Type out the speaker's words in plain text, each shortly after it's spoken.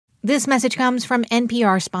This message comes from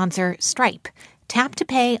NPR sponsor Stripe. Tap to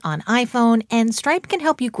pay on iPhone, and Stripe can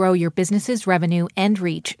help you grow your business's revenue and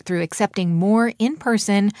reach through accepting more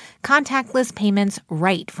in-person, contactless payments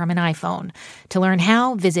right from an iPhone. To learn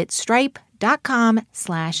how, visit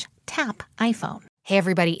stripe.com/tapiphone. Hey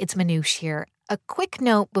everybody, it's Manoush here. A quick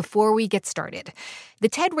note before we get started. The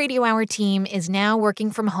TED Radio Hour team is now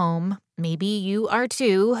working from home. Maybe you are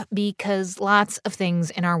too, because lots of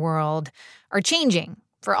things in our world are changing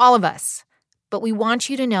for all of us. But we want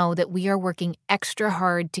you to know that we are working extra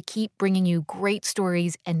hard to keep bringing you great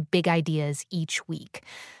stories and big ideas each week.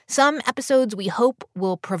 Some episodes we hope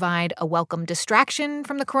will provide a welcome distraction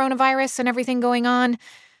from the coronavirus and everything going on.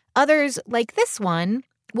 Others, like this one,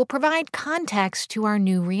 will provide context to our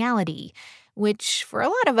new reality, which for a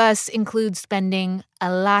lot of us includes spending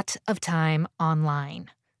a lot of time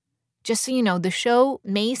online. Just so you know, the show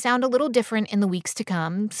may sound a little different in the weeks to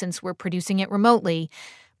come since we're producing it remotely,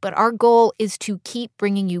 but our goal is to keep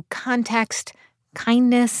bringing you context,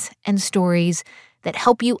 kindness, and stories that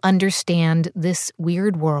help you understand this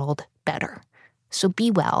weird world better. So be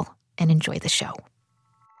well and enjoy the show.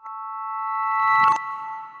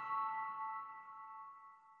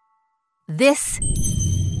 This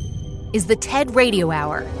is the TED Radio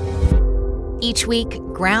Hour. Each week,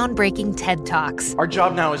 groundbreaking TED Talks. Our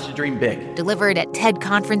job now is to dream big. Delivered at TED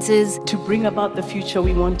conferences. To bring about the future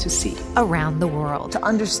we want to see. Around the world. To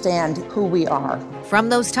understand who we are. From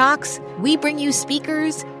those talks, we bring you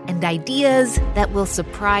speakers and ideas that will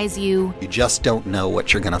surprise you. You just don't know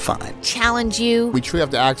what you're going to find. Challenge you. We truly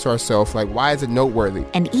have to ask ourselves, why is it noteworthy?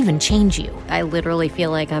 And even change you. I literally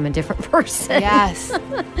feel like I'm a different person. Yes.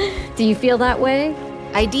 Do you feel that way?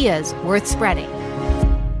 Ideas worth spreading.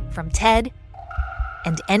 From TED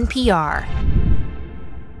and NPR.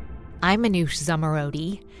 I'm Manoush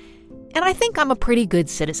Zomorodi, and I think I'm a pretty good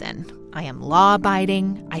citizen. I am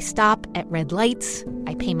law-abiding, I stop at red lights,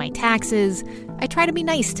 I pay my taxes, I try to be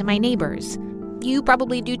nice to my neighbors. You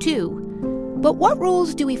probably do too. But what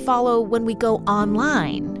rules do we follow when we go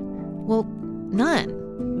online? Well,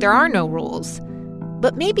 none. There are no rules.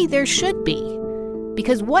 But maybe there should be,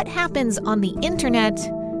 because what happens on the internet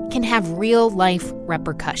can have real-life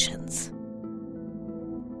repercussions.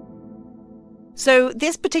 So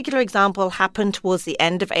this particular example happened towards the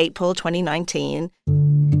end of April 2019.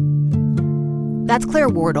 That's Claire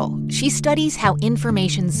Wardle. She studies how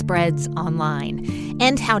information spreads online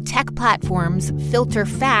and how tech platforms filter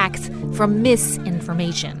facts from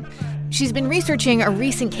misinformation. She's been researching a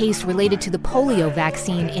recent case related to the polio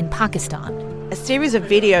vaccine in Pakistan. A series of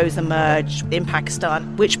videos emerged in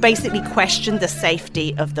Pakistan which basically questioned the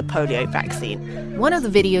safety of the polio vaccine. One of the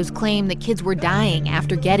videos claimed that kids were dying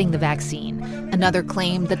after getting the vaccine. Another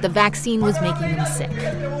claimed that the vaccine was making them sick.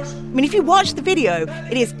 I mean, if you watch the video,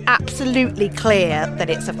 it is absolutely clear that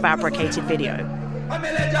it's a fabricated video.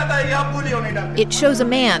 It shows a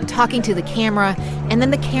man talking to the camera, and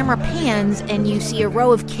then the camera pans and you see a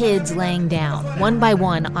row of kids laying down, one by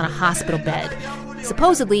one, on a hospital bed,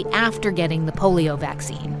 supposedly after getting the polio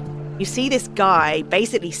vaccine. You see this guy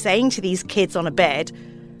basically saying to these kids on a bed,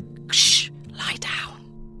 shh, lie down.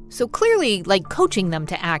 So clearly, coaching them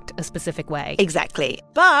to act a specific way. Exactly.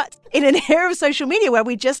 But in an era of social media where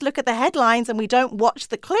we just look at the headlines and we don't watch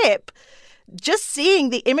the clip, just seeing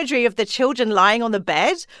the imagery of the children lying on the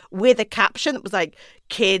bed with a caption that was like,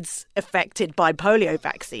 kids affected by polio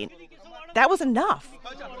vaccine, that was enough.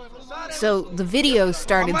 So the videos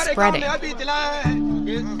started spreading.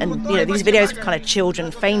 And, these videos were kind of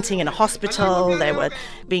children fainting in a hospital. They were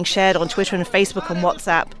being shared on Twitter and Facebook and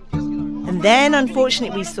WhatsApp. And then,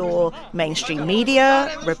 unfortunately, we saw mainstream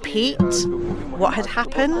media repeat what had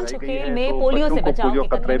happened.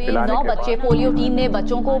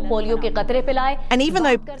 And even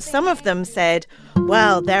though some of them said,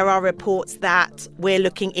 well, there are reports that we're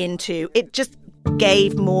looking into, it just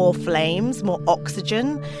gave more flames, more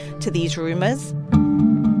oxygen to these rumors.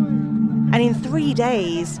 And in 3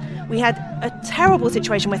 days, we had a terrible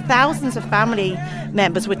situation where thousands of family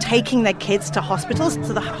members were taking their kids to hospitals.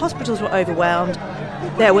 So the hospitals were overwhelmed.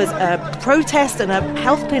 There was a protest and a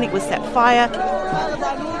health clinic was set fire.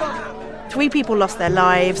 3 people lost their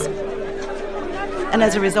lives. And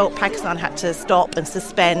as a result, Pakistan had to stop and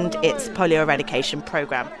suspend its polio eradication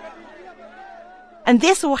program. And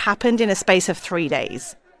this all happened in a space of 3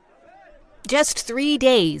 days. Just 3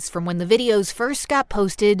 days from when the videos first got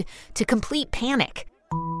posted to complete panic.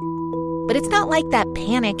 But it's not like that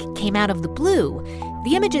panic came out of the blue.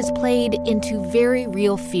 The images played into very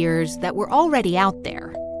real fears that were already out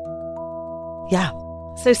there. Yeah.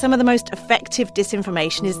 So some of the most effective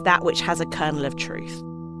disinformation is that which has a kernel of truth.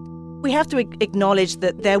 We have to acknowledge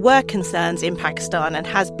that there were concerns in Pakistan and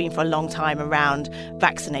has been for a long time around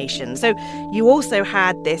vaccination. So you also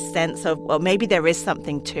had this sense of, well, maybe there is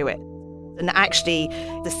something to it. And actually,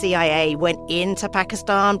 the CIA went into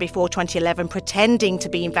Pakistan before 2011 pretending to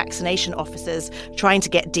be vaccination officers trying to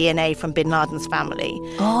get DNA from bin Laden's family.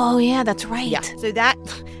 Oh, yeah, that's right. Yeah. So that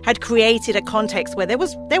had created a context where there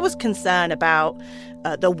was concern about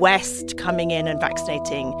the West coming in and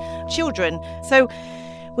vaccinating children. So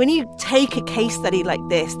when you take a case study like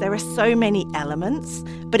this, there are so many elements,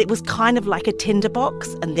 but it was kind of like a tinderbox,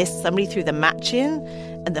 and somebody threw the match in,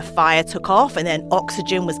 and the fire took off, and then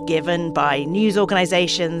oxygen was given by news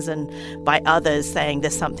organizations and by others saying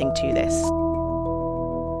there's something to this.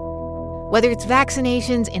 Whether it's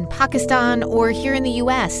vaccinations in Pakistan or here in the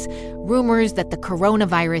U.S., rumors that the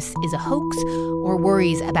coronavirus is a hoax or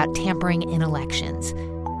worries about tampering in elections,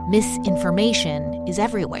 misinformation is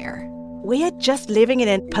everywhere. We are just living in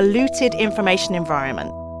a polluted information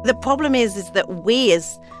environment. The problem is that we,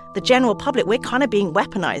 as the general public, we're kind of being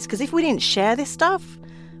weaponized, because if we didn't share this stuff,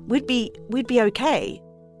 we'd be okay.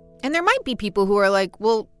 And there might be people who are like,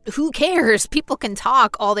 well, who cares? People can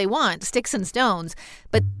talk all they want, sticks and stones.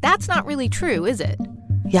 But that's not really true, is it?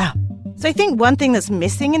 Yeah. So I think one thing that's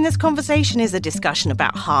missing in this conversation is a discussion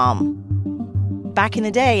about harm. Back in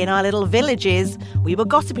the day, in our little villages, we were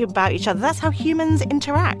gossiping about each other. That's how humans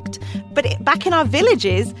interact. But back in our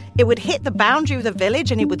villages, it would hit the boundary of the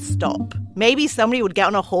village and it would stop. Maybe somebody would get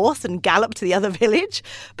on a horse and gallop to the other village.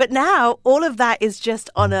 But now, all of that is just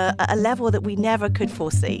on a level that we never could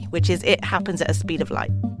foresee, which is it happens at a speed of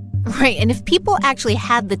light. Right, and if people actually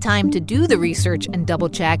had the time to do the research and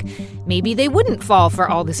double-check, maybe they wouldn't fall for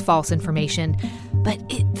all this false information. But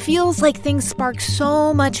it feels like things spark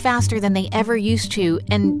so much faster than they ever used to,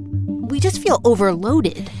 and we just feel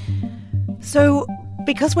overloaded. So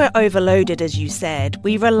because we're overloaded, as you said,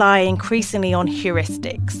 we rely increasingly on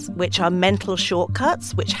heuristics, which are mental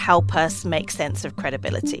shortcuts which help us make sense of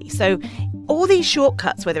credibility. So all these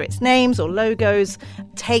shortcuts, whether it's names or logos,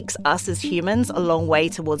 takes us as humans a long way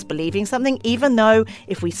towards believing something, even though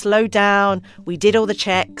if we slow down, we did all the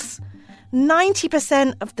checks,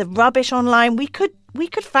 90% of the rubbish online we could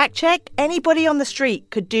fact check. Anybody on the street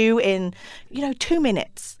could do in 2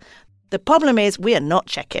 minutes. The problem is we are not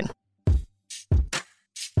checking.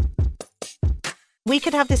 We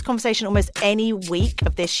could have this conversation almost any week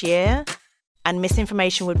of this year, and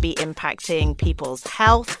misinformation would be impacting people's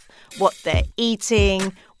health, what they're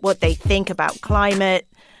eating, what they think about climate.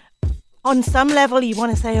 On some level, you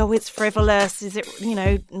want to say, oh, it's frivolous. Is it,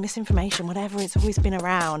 misinformation, whatever, it's always been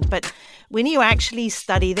around. But when you actually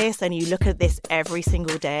study this and you look at this every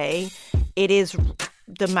single day,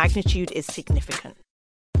 the magnitude is significant.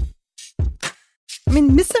 I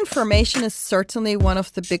mean, misinformation is certainly one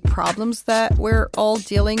of the big problems that we're all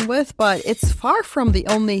dealing with, but it's far from the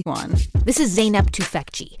only one. This is Zeynep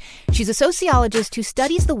Tufekci. She's a sociologist who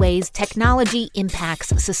studies the ways technology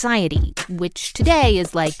impacts society, which today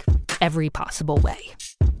is like every possible way.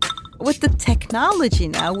 With the technology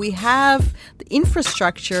now, we have the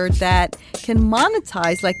infrastructure that can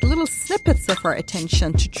monetize like little snippets of our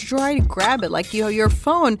attention to try to grab it. Like your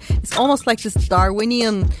phone is almost like this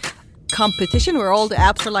Darwinian competition where all the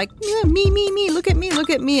apps are like, me, look at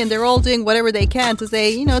me. And they're all doing whatever they can to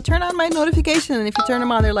say, turn on my notification. And if you turn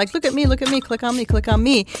them on, they're like, look at me, click on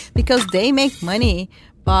me. Because they make money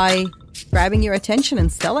by grabbing your attention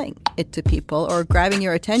and selling it to people, or grabbing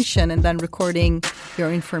your attention and then recording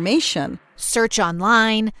your information. Search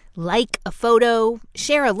online, like a photo,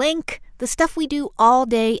 share a link. The stuff we do all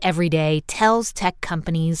day, every day tells tech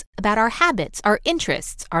companies about our habits, our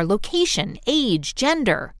interests, our location, age,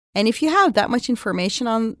 gender. And if you have that much information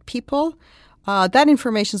on people, that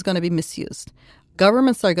information is going to be misused.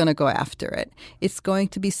 Governments are going to go after it. It's going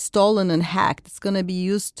to be stolen and hacked. It's going to be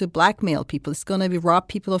used to blackmail people. It's going to be rob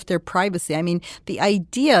people of their privacy. I mean, the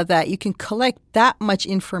idea that you can collect that much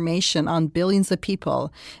information on billions of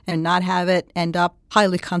people and not have it end up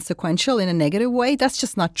highly consequential in a negative way, that's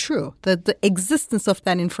just not true. The existence of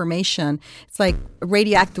that information, it's like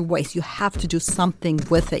radioactive waste. You have to do something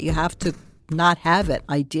with it. You have to not have it,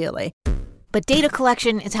 ideally. But data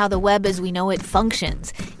collection is how the web as we know it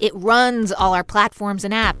functions. It runs all our platforms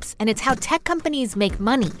and apps, and it's how tech companies make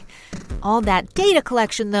money. All that data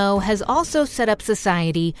collection, though, has also set up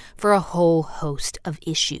society for a whole host of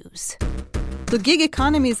issues. The gig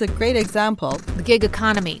economy is a great example. The gig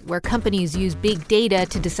economy, where companies use big data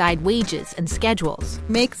to decide wages and schedules.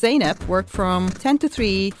 Make Zeynep work from 10 to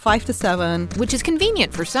 3, 5 to 7. Which is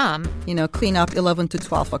convenient for some. Clean up 11 to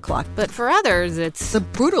 12 o'clock. But for others, it's a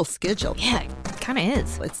brutal schedule. Yeah, Kind of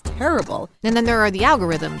is. It's terrible. And then there are the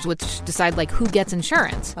algorithms, which decide, like, who gets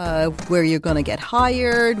insurance. Where you're going to get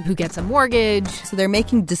hired. Who gets a mortgage. So they're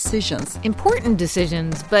making decisions. Important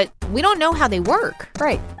decisions, but we don't know how they work.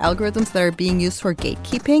 Right. Algorithms that are being used for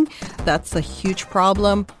gatekeeping, that's a huge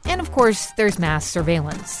problem. And, of course, there's mass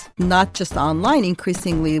surveillance. Not just online,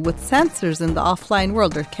 increasingly with sensors in the offline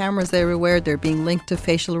world. There are cameras everywhere. They're being linked to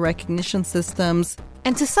facial recognition systems.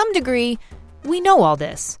 And to some degree, we know all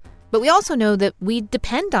this. But we also know that we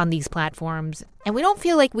depend on these platforms, and we don't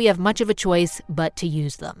feel like we have much of a choice but to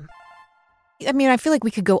use them. I mean, I feel like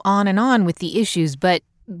we could go on with the issues, but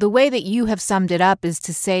the way that you have summed it up is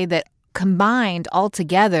to say that combined all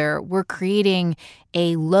together, we're creating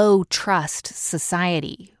a low-trust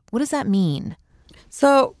society. What does that mean?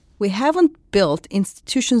 So we haven't built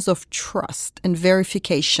institutions of trust and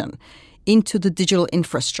verification into the digital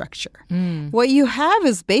infrastructure. What you have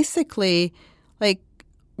is basically like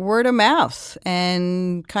word of mouth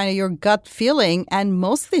and kind of your gut feeling and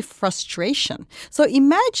mostly frustration. So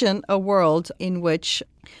imagine a world in which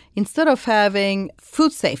instead of having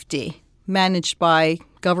food safety managed by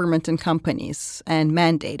government and companies and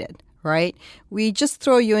mandated, right? We just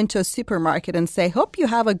throw you into a supermarket and say, hope you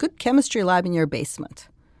have a good chemistry lab in your basement.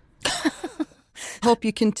 Hope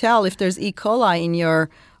you can tell if there's E. coli in your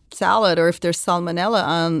salad or if there's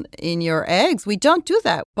salmonella in your eggs. We don't do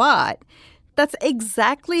that, but that's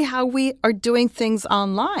exactly how we are doing things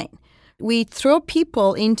online. We throw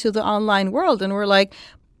people into the online world and we're like,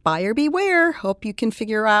 buyer beware. Hope you can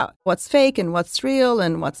figure out what's fake and what's real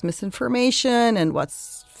and what's misinformation and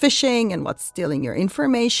what's phishing and what's stealing your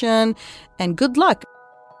information. And good luck.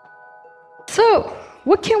 So,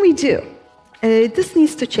 what can we do? This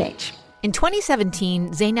needs to change. In 2017,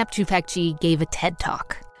 Zeynep Tufekci gave a TED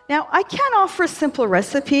Talk. Now, I can't offer a simple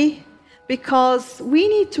recipe because we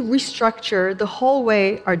need to restructure the whole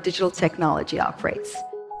way our digital technology operates.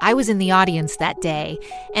 I was in the audience that day,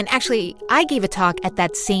 and actually, I gave a talk at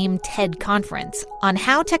that same TED conference on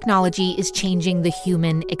how technology is changing the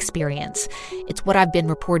human experience. It's what I've been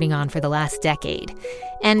reporting on for the last decade.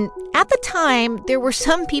 And at the time, there were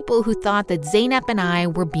some people who thought that Zeynep and I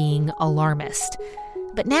were being alarmist.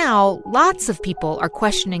 But now, lots of people are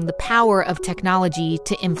questioning the power of technology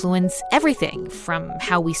to influence everything from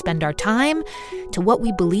how we spend our time to what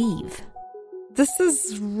we believe. This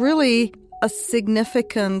is really a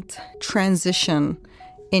significant transition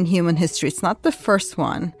in human history. It's not the first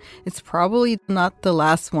one. It's probably not the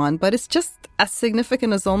last one, but it's just as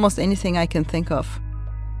significant as almost anything I can think of.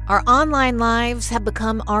 Our online lives have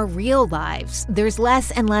become our real lives. There's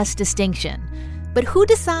less and less distinction. But who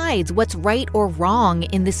decides what's right or wrong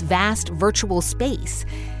in this vast virtual space?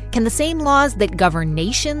 Can the same laws that govern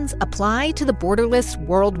nations apply to the borderless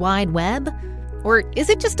World Wide Web? Or is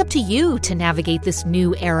it just up to you to navigate this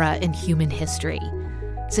new era in human history?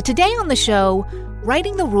 So today on the show,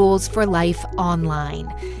 writing the rules for life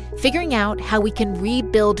online, figuring out how we can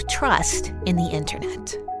rebuild trust in the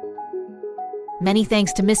internet. Many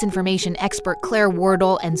thanks to misinformation expert Claire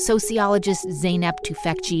Wardle and sociologist Zeynep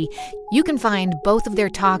Tufekci. You can find both of their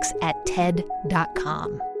talks at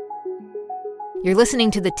TED.com. You're listening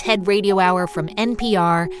to the TED Radio Hour from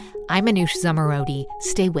NPR. I'm Manoush Zomorodi.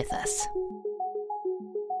 Stay with us.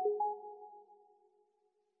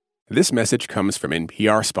 This message comes from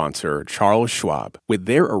NPR sponsor Charles Schwab with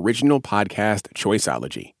their original podcast,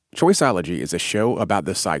 Choiceology. Choiceology is a show about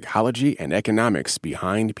the psychology and economics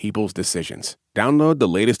behind people's decisions. Download the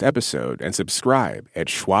latest episode and subscribe at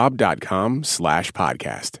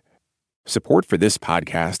schwab.com/podcast. Support for this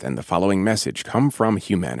podcast and the following message come from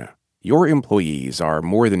Humana. Your employees are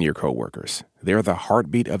more than your coworkers. They're the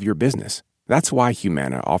heartbeat of your business. That's why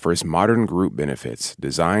Humana offers modern group benefits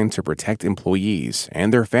designed to protect employees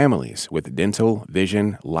and their families with dental,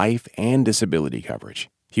 vision, life, and disability coverage.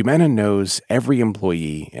 Humana knows every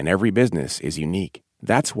employee and every business is unique.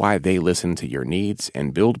 That's why they listen to your needs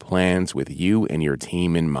and build plans with you and your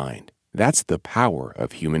team in mind. That's the power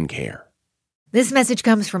of human care. This message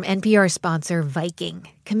comes from NPR sponsor Viking,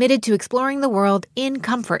 committed to exploring the world in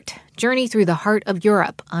comfort. Journey through the heart of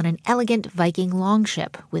Europe on an elegant Viking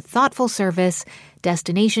longship with thoughtful service,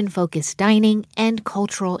 destination-focused dining, and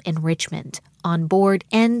cultural enrichment on board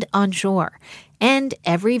and on shore. And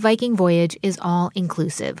every Viking voyage is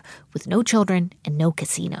all-inclusive, with no children and no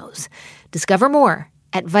casinos. Discover more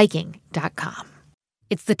at Viking.com.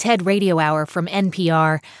 It's the TED Radio Hour from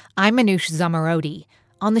NPR. I'm Manoush Zomorodi.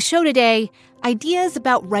 On the show today, ideas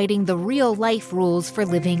about writing the real-life rules for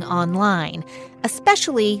living online,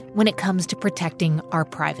 especially when it comes to protecting our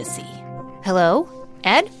privacy. Hello?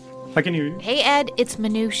 Ed? I can hear you. Hey, Ed, it's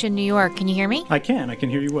Manoush in New York. Can you hear me? I can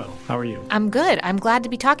hear you well. How are you? I'm good. I'm glad to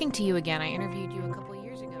be talking to you again. I interviewed you a couple of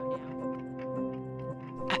years ago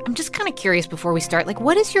now. I'm just kind of curious before we start,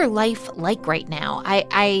 what is your life like right now?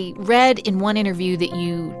 I read in one interview that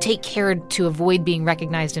you take care to avoid being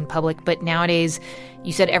recognized in public, but nowadays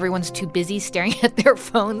you said everyone's too busy staring at their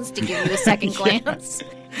phones to give you a second glance.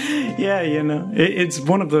 Yeah, it's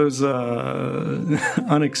one of those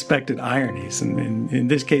unexpected ironies, and in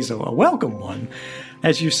this case, a welcome one.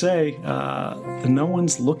 As you say, no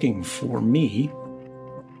one's looking for me,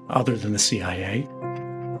 other than the CIA,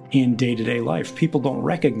 in day-to-day life. People don't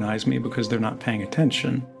recognize me because they're not paying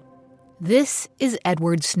attention. This is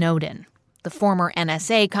Edward Snowden, the former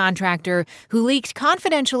NSA contractor who leaked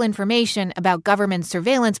confidential information about government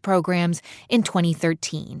surveillance programs in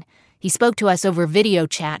 2013. He spoke to us over video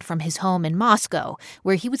chat from his home in Moscow,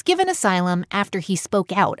 where he was given asylum after he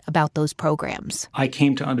spoke out about those programs. I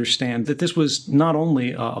came to understand that this was not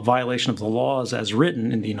only a violation of the laws as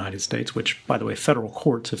written in the United States, which, by the way, federal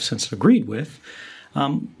courts have since agreed with,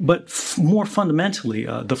 but more fundamentally,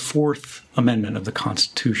 the Fourth Amendment of the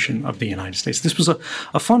Constitution of the United States. This was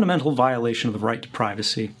a fundamental violation of the right to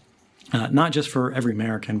privacy, not just for every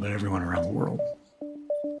American, but everyone around the world.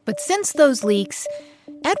 But since those leaks,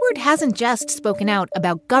 Edward hasn't just spoken out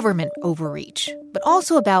about government overreach, but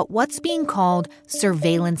also about what's being called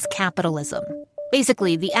surveillance capitalism.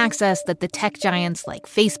 Basically, the access that the tech giants like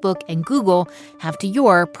Facebook and Google have to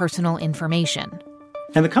your personal information.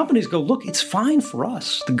 And the companies go, look, it's fine for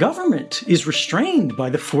us. The government is restrained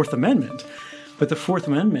by the Fourth Amendment. But the Fourth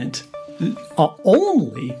Amendment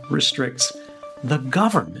only restricts the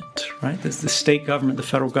government, right? There's the state government, the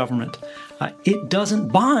federal government. It doesn't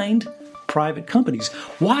bind private companies.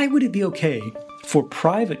 Why would it be okay for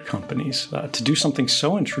private companies to do something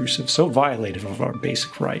so intrusive, so violative of our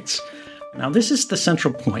basic rights? Now, this is the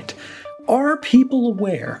central point. Are people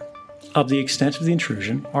aware of the extent of the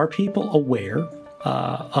intrusion? Are people aware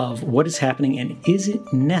of what is happening, and is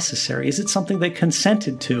it necessary? Is it something they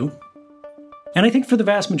consented to? And I think for the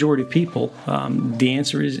vast majority of people, the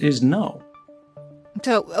answer is no.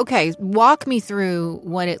 So, okay, walk me through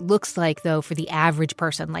what it looks like, though, for the average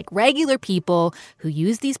person, like regular people who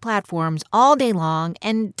use these platforms all day long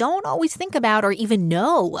and don't always think about or even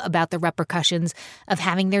know about the repercussions of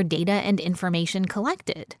having their data and information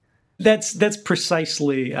collected. That's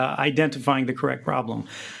precisely identifying the correct problem.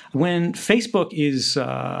 When Facebook is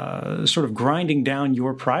sort of grinding down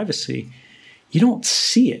your privacy, you don't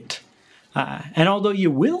see it. And although you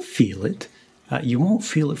will feel it, you won't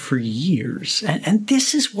feel it for years. And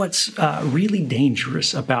this is what's really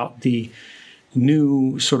dangerous about the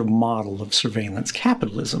new sort of model of surveillance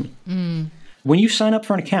capitalism. When you sign up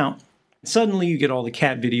for an account, suddenly you get all the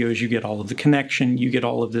cat videos, you get all of the connection, you get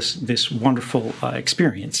all of this wonderful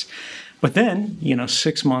experience. But then,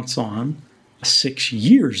 6 months on, 6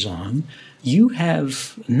 years on, you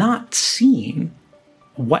have not seen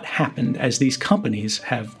what happened as these companies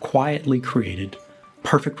have quietly created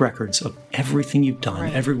perfect records of everything you've done,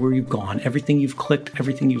 right, everywhere you've gone, everything you've clicked,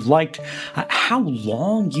 everything you've liked, how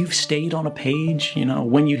long you've stayed on a page,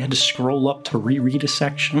 when you had to scroll up to reread a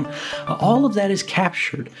section. All of that is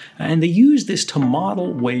captured. And they use this to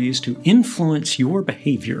model ways to influence your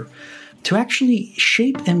behavior, to actually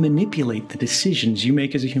shape and manipulate the decisions you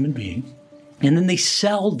make as a human being. And then they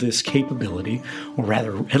sell this capability, or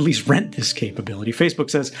rather, at least rent this capability. Facebook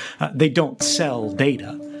says they don't sell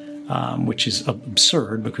data. Which is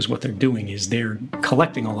absurd, because what they're doing is they're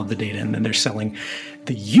collecting all of the data and then they're selling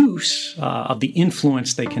the use of the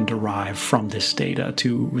influence they can derive from this data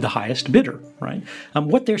to the highest bidder, right?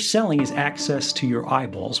 What they're selling is access to your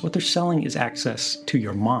eyeballs. What they're selling is access to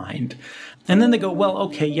your mind. And then they go, well,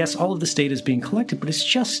 okay, yes, all of this data is being collected, but it's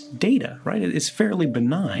just data, right? It's fairly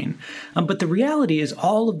benign. But the reality is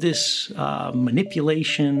all of this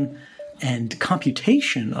manipulation and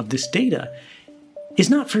computation of this data is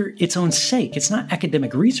not for its own sake. It's not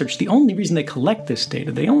academic research. The only reason they collect this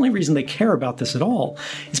data, the only reason they care about this at all,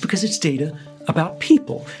 is because it's data about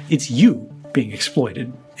people. It's you being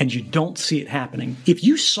exploited, and you don't see it happening. If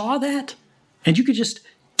you saw that, and you could just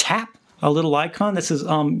tap a little icon that says,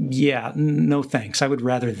 yeah, no thanks, I would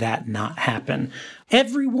rather that not happen,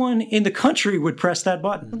 everyone in the country would press that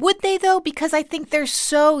button. Would they, though? Because I think they're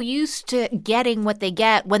so used to getting what they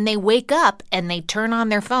get when they wake up and they turn on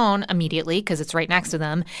their phone immediately, because it's right next to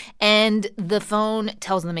them, and the phone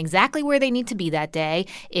tells them exactly where they need to be that day.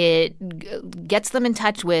 It gets them in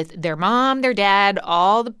touch with their mom, their dad,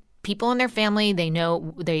 all the people in their family. They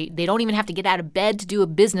know they don't even have to get out of bed to do a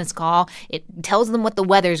business call. It tells them what the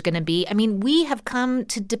weather's going to be. I mean, we have come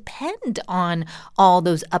to depend on all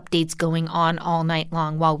those updates going on all night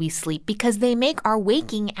long while we sleep because they make our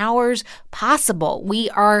waking hours possible. We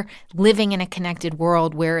are living in a connected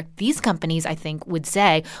world where these companies, I think, would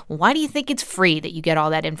say, well, why do you think it's free that you get all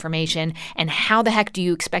that information? And how the heck do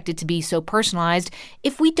you expect it to be so personalized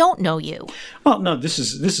if we don't know you? Well, no, this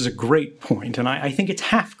is a great point, and I think it's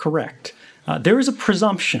half correct. There is a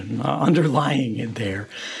presumption underlying it there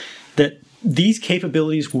that these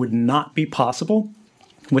capabilities would not be possible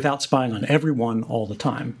without spying on everyone all the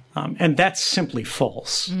time. And that's simply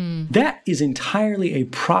false. That is entirely a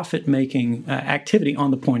profit-making activity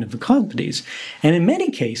on the point of the companies. And in many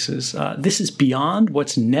cases, this is beyond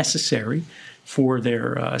what's necessary for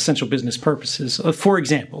their essential business purposes. For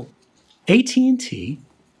example, AT&T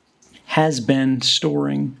has been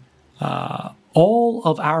storing all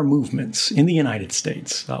of our movements in the United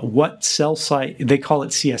States, what cell site, they call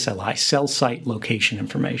it CSLI, cell site location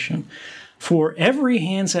information, for every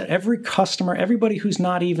handset, every customer, everybody who's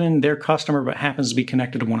not even their customer but happens to be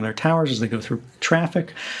connected to one of their towers as they go through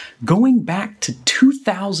traffic. Going back to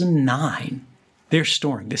 2009, they're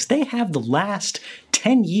storing this. They have the last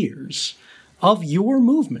 10 years of your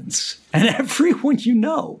movements and everyone you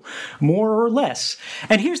know, more or less.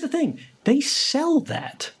 And here's the thing, they sell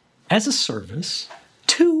that as a service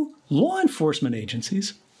to law enforcement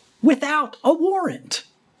agencies without a warrant.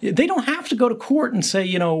 They don't have to go to court and say,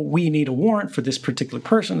 we need a warrant for this particular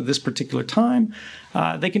person at this particular time.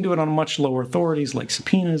 They can do it on much lower authorities like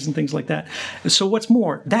subpoenas and things like that. So what's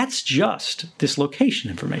more, that's just this location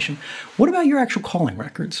information. What about your actual calling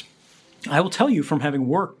records? I will tell you from having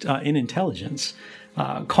worked in intelligence,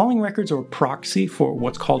 calling records are a proxy for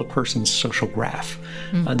what's called a person's social graph.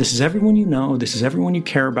 This is everyone you know. This is everyone you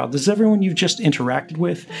care about. This is everyone you've just interacted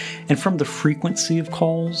with. And from the frequency of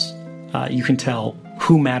calls, you can tell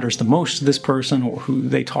who matters the most to this person or who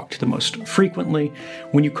they talk to the most frequently.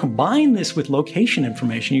 When you combine this with location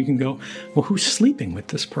information, you can go, well, who's sleeping with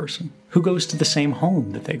this person? Who goes to the same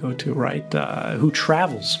home that they go to, right? Who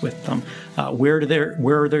travels with them? Where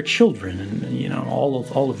are their children? And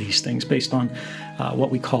all of these things based on what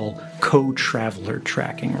we call co-traveler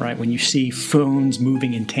tracking, right? When you see phones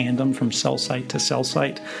moving in tandem from cell site to cell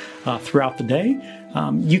site throughout the day,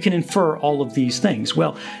 you can infer all of these things.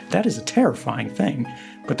 Well, that is a terrifying thing,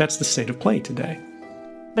 but that's the state of play today.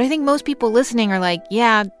 But I think most people listening are like,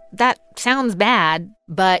 yeah, that sounds bad,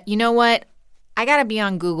 but you know what? I got to be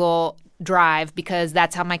on Google Drive because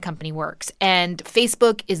that's how my company works. And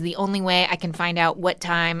Facebook is the only way I can find out what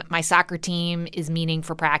time my soccer team is meeting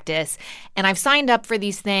for practice. And I've signed up for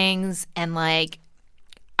these things and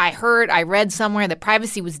I read somewhere that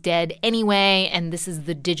privacy was dead anyway, and this is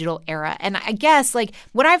the digital era. And I guess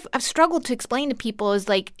what I've struggled to explain to people is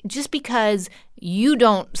just because you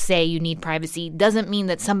don't say you need privacy doesn't mean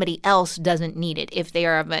that somebody else doesn't need it if they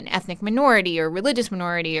are of an ethnic minority or religious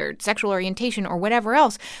minority or sexual orientation or whatever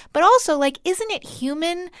else. But also, isn't it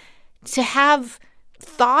human to have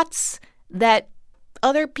thoughts that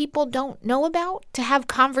other people don't know about, to have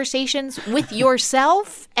conversations with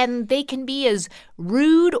yourself, and they can be as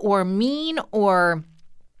rude or mean or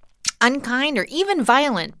unkind or even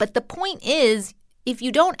violent. But the point is, if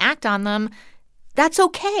you don't act on them, that's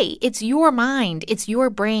okay. It's your mind. It's your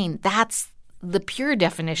brain. That's the pure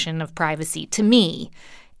definition of privacy to me.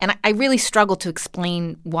 And I really struggle to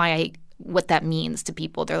explain what that means to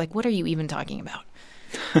people. They're like, what are you even talking about?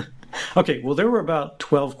 Okay, well, there were about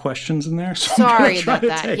 12 questions in there. So sorry about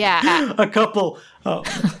that. Yeah. A couple.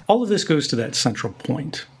 All of this goes to that central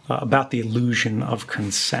point about the illusion of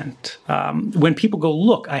consent. When people go,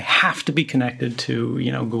 look, I have to be connected to,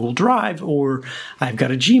 Google Drive, or I've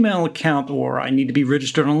got a Gmail account, or I need to be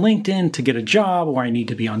registered on LinkedIn to get a job, or I need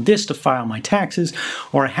to be on this to file my taxes,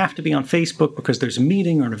 or I have to be on Facebook because there's a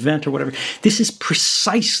meeting or an event or whatever. This is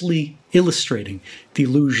precisely illustrating the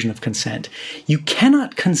illusion of consent. You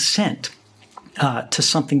cannot consent to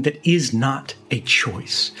something that is not a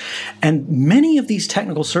choice. And many of these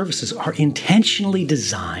technical services are intentionally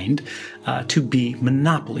designed to be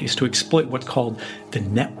monopolies, to exploit what's called the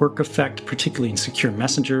network effect, particularly in secure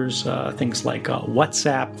messengers, things like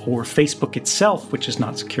WhatsApp or Facebook itself, which is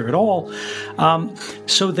not secure at all,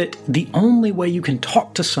 so that the only way you can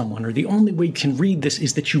talk to someone or the only way you can read this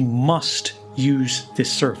is that you must use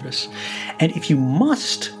this service. And if you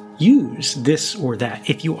must use this or that,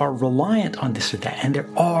 if you are reliant on this or that, and there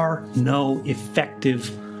are no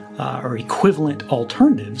effective or equivalent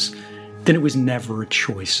alternatives, then it was never a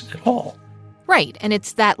choice at all. Right, and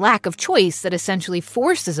it's that lack of choice that essentially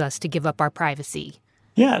forces us to give up our privacy.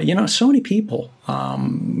 Yeah, so many people.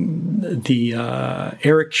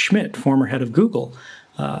 Eric Schmidt, former head of Google,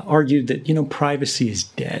 argued that, privacy is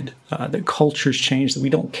dead, that culture's changed, that we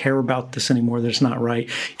don't care about this anymore, that it's not right.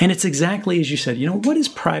 And it's exactly as you said, what is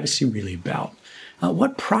privacy really about?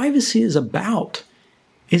 What privacy is about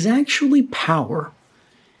is actually power.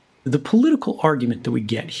 The political argument that we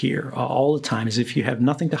get here all the time is if you have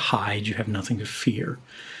nothing to hide, you have nothing to fear.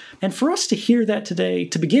 And for us to hear that today,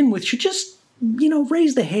 to begin with, should just,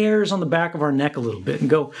 raise the hairs on the back of our neck a little bit and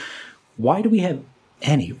go, why do we have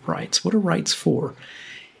any rights? What are rights for?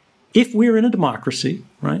 If we're in a democracy,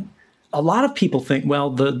 right, a lot of people think,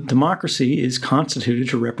 well, the democracy is constituted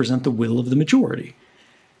to represent the will of the majority.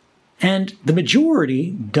 And the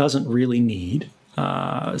majority doesn't really need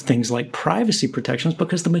things like privacy protections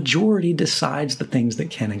because the majority decides the things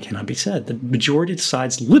that can and cannot be said. The majority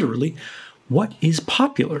decides literally what is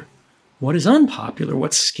popular, what is unpopular,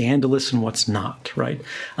 what's scandalous and what's not, right?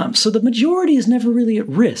 So the majority is never really at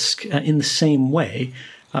risk in the same way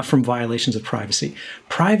from violations of privacy.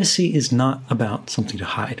 Privacy is not about something to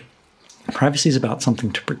hide. Privacy is about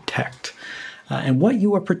something to protect. And what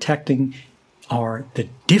you are protecting are the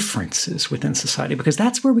differences within society, because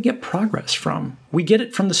that's where we get progress from. We get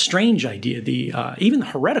it from the strange idea, even the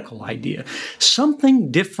heretical idea,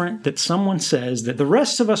 something different that someone says that the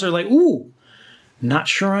rest of us are like, ooh, not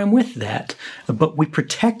sure I'm with that, but we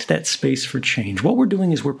protect that space for change. What we're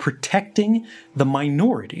doing is we're protecting the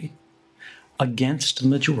minority against the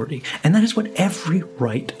majority, and that is what every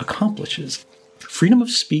right accomplishes. Freedom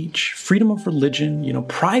of speech, freedom of religion,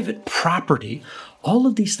 private property, all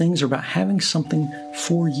of these things are about having something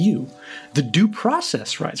for you. The due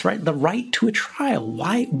process rights, right? The right to a trial.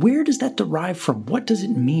 Why? Where does that derive from? What does it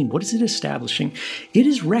mean? What is it establishing? It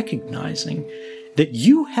is recognizing that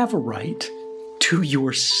you have a right to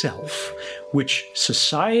yourself, which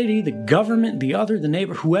society, the government, the other, the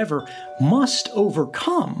neighbor, whoever, must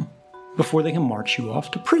overcome before they can march you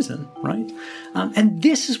off to prison, right? And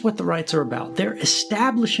this is what the rights are about. They're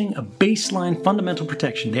establishing a baseline fundamental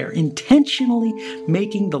protection. They're intentionally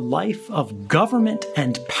making the life of government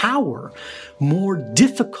and power more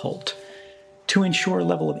difficult to ensure a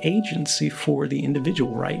level of agency for the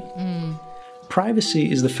individual, right?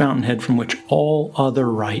 Privacy is the fountainhead from which all other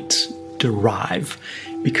rights derive,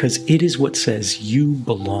 because it is what says you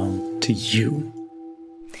belong to you.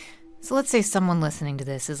 So let's say someone listening to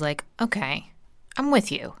this is like, okay, I'm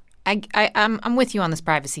with you. I'm with you on this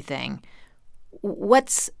privacy thing.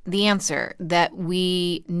 What's the answer? That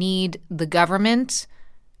we need the government,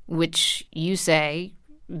 which you say,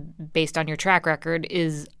 based on your track record,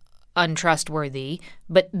 is untrustworthy,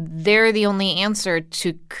 but they're the only answer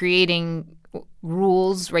to creating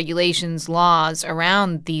rules, regulations, laws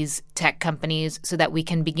around these tech companies so that we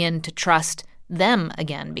can begin to trust them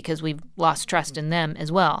again because we've lost trust in them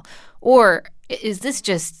as well? Or is this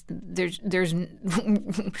just there's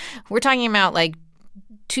we're talking about like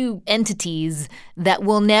two entities that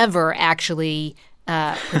will never actually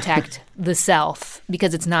protect the self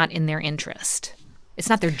because it's not in their interest. It's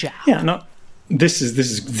not their job. Yeah, no. This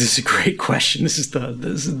is a great question. This is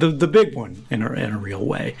the big one in a real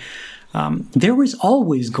way. There is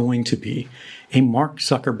always going to be a Mark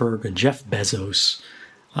Zuckerberg, a Jeff Bezos,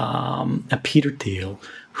 a Peter Thiel,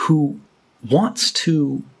 who wants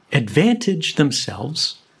to advantage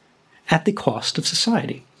themselves at the cost of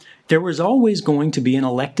society. There was always going to be an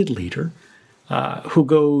elected leader who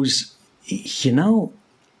goes,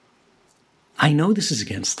 I know this is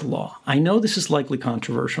against the law. I know this is likely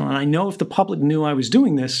controversial. And I know if the public knew I was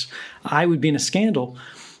doing this, I would be in a scandal.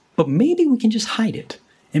 But maybe we can just hide it.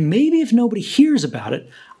 And maybe if nobody hears about it,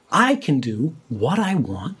 I can do what I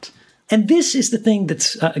want. And this is the thing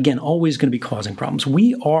that's, again, always going to be causing problems.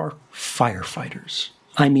 We are firefighters.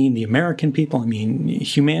 I mean the American people, I mean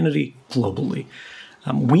humanity globally.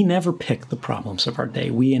 We never pick the problems of our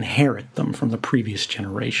day. We inherit them from the previous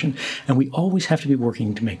generation, and we always have to be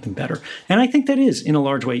working to make them better. And I think that is, in a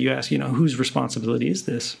large way, you ask, whose responsibility is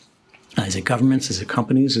this? Is it governments? Is it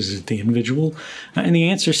companies? Is it the individual? And the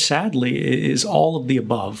answer, sadly, is all of the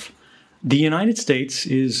above. The United States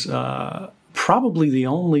is probably the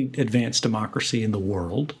only advanced democracy in the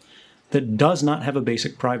world that does not have a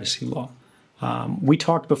basic privacy law. We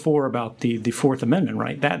talked before about the Fourth Amendment,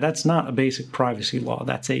 right? That's not a basic privacy law.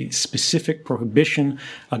 That's a specific prohibition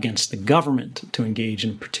against the government to engage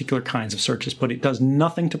in particular kinds of searches, but it does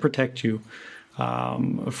nothing to protect you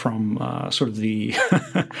from sort of the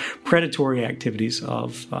predatory activities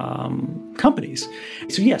of companies.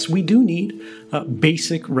 So yes, we do need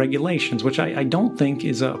basic regulations, which I don't think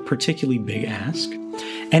is a particularly big ask.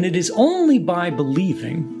 And it is only by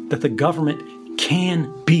believing that the government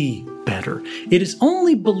can be better. It is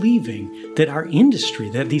only believing that our industry,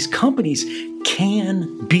 that these companies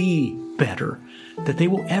can be better, that they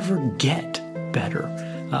will ever get better,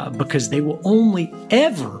 because they will only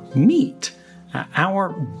ever meet our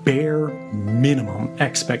bare minimum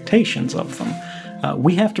expectations of them.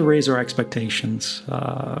 We have to raise our expectations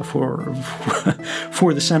for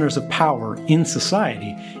the centers of power in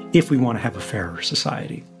society if we want to have a fairer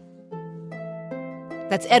society.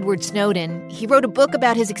 That's Edward Snowden. He wrote a book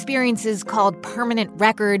about his experiences called Permanent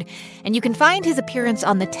Record, and you can find his appearance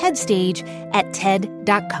on the TED stage at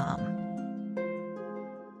TED.com.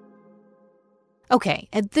 Okay,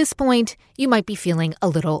 at this point, you might be feeling a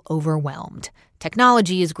little overwhelmed.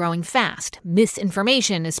 Technology is growing fast,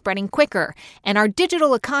 misinformation is spreading quicker, and our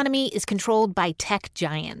digital economy is controlled by tech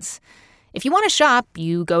giants. If you want to shop,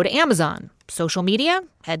 you go to Amazon. Social media,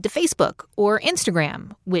 head to Facebook or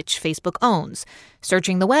Instagram, which Facebook owns.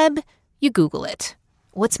 Searching the web, you Google it.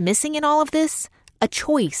 What's missing in all of this? A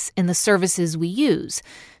choice in the services we use.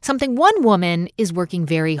 Something one woman is working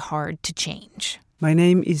very hard to change. My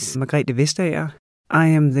name is Margrethe Vestager. I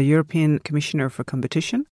am the European Commissioner for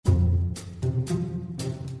Competition.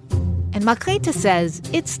 And Margrethe says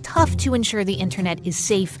it's tough to ensure the internet is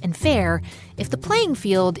safe and fair if the playing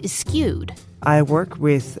field is skewed. I work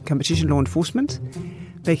with competition law enforcement,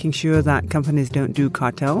 making sure that companies don't do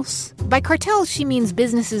cartels. By cartels, she means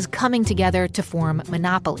businesses coming together to form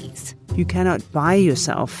monopolies. You cannot buy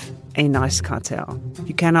yourself a nice cartel.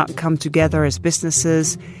 You cannot come together as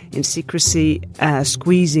businesses in secrecy,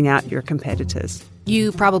 squeezing out your competitors.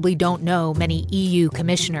 You probably don't know many EU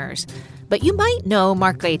commissioners, but you might know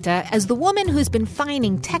Margrethe as the woman who's been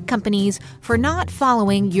fining tech companies for not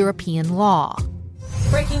following European law.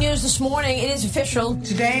 Breaking news this morning, it is official.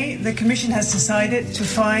 Today, the Commission has decided to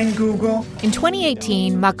fine Google. In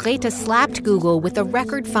 2018, Margrethe slapped Google with a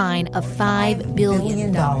record fine of $5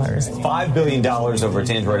 billion. $5 billion over its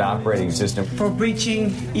Android operating system. For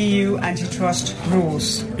breaching EU antitrust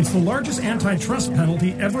rules. It's the largest antitrust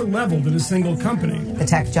penalty ever leveled at a single company. The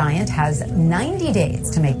tech giant has 90 days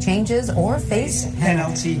to make changes or face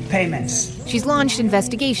penalty payments. She's launched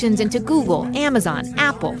investigations into Google, Amazon,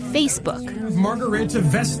 Apple, Facebook. Margrethe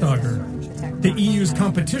Vestager, the EU's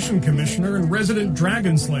competition commissioner and resident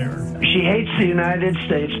dragon slayer. She hates the United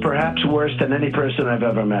States perhaps worse than any person I've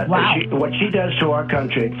ever met. Wow. What she does to our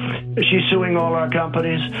country, she's suing all our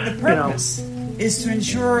companies. The purpose is to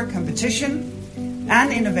ensure competition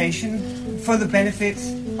and innovation for the benefit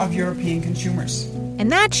of European consumers.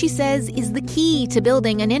 And that, she says, is the key to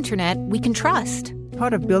building an internet we can trust.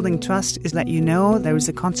 Part of building trust is that you know there is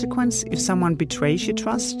a consequence if someone betrays your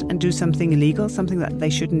trust and do something illegal, something that they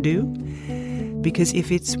shouldn't do. Because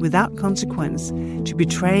if it's without consequence to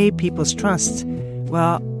betray people's trust,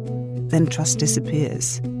 well, then trust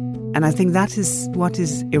disappears. And I think that is what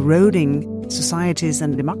is eroding societies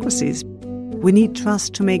and democracies. We need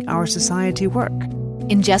trust to make our society work.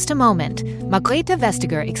 In just a moment, Margrethe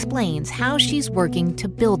Vestager explains how she's working to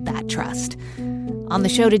build that trust. On the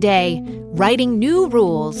show today, writing new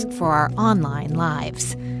rules for our online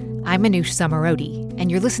lives. I'm Manoush Zomorodi, and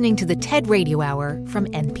you're listening to the TED Radio Hour from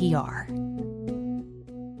NPR.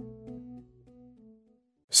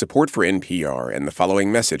 Support for NPR and the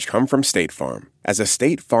following message come from State Farm. As a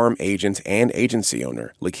State Farm agent and agency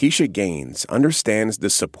owner, Lakeisha Gaines understands the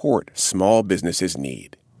support small businesses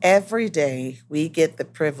need. Every day, we get the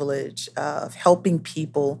privilege of helping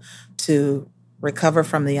people to recover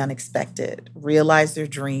from the unexpected, realize their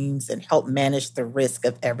dreams, and help manage the risk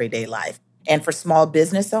of everyday life. And for small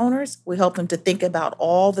business owners, we help them to think about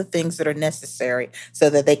all the things that are necessary so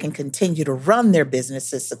that they can continue to run their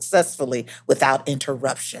businesses successfully without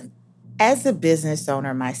interruption. As a business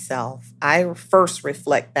owner myself, I first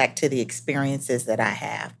reflect back to the experiences that I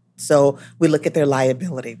have. So we look at their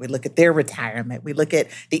liability, we look at their retirement, we look at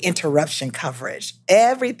the interruption coverage,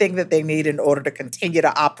 everything that they need in order to continue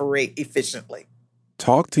to operate efficiently.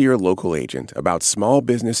 Talk to your local agent about small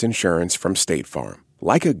business insurance from State Farm.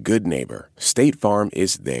 Like a good neighbor, State Farm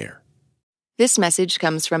is there. This message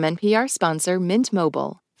comes from NPR sponsor Mint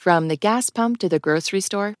Mobile. From the gas pump to the grocery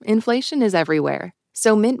store, inflation is everywhere.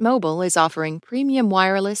 So Mint Mobile is offering premium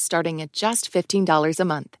wireless starting at just $15 a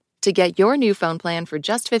month. To get your new phone plan for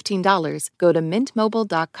just $15, go to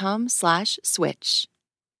mintmobile.com/switch.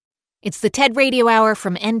 It's the TED Radio Hour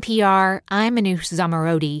from NPR. I'm Manoush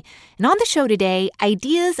Zomorodi. And on the show today,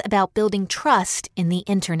 ideas about building trust in the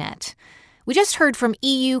internet. We just heard from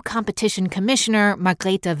EU Competition Commissioner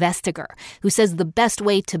Margrethe Vestager, who says the best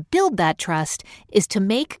way to build that trust is to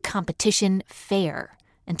make competition fair.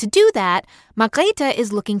 And to do that, Margrethe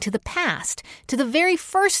is looking to the past, to the very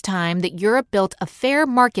first time that Europe built a fair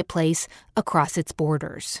marketplace across its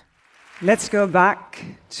borders. Let's go back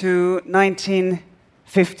to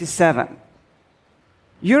 1957.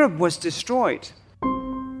 Europe was destroyed.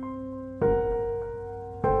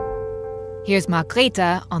 Here's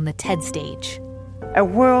Margrethe on the TED stage. A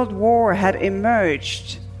world war had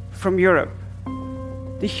emerged from Europe.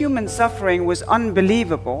 The human suffering was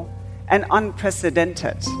unbelievable and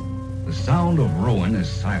unprecedented. The sound of ruin is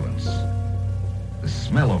silence. The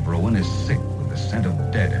smell of ruin is sick with the scent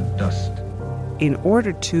of dead and dust. In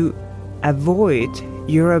order to avoid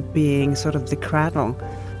Europe being sort of the cradle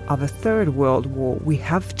of a third world war, we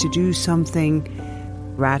have to do something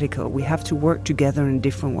radical. We have to work together in a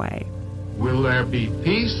different way. Will there be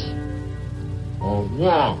peace or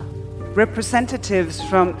war? Representatives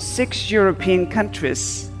from 6 European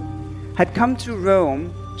countries had come to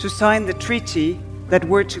Rome to sign the treaty that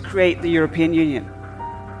were to create the European Union.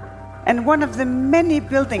 And one of the many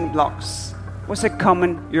building blocks was a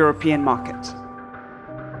common European market.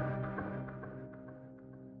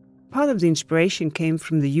 Part of the inspiration came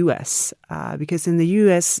from the US, because in the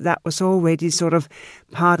US that was already sort of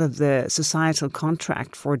part of the societal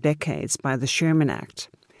contract for decades by the Sherman Act.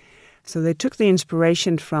 So they took the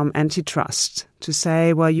inspiration from antitrust to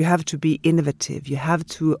say, well, you have to be innovative, you have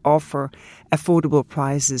to offer affordable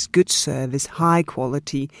prices, good service, high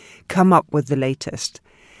quality, come up with the latest.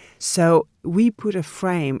 So we put a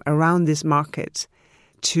frame around this market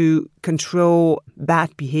to control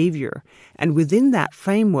bad behavior. And within that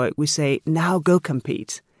framework, we say, now go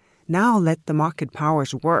compete. Now let the market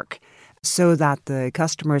powers work so that the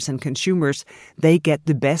customers and consumers, they get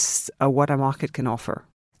the best of what a market can offer.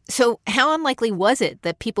 So how unlikely was it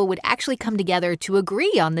that people would actually come together to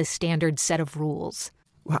agree on this standard set of rules?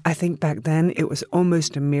 Well, I think back then it was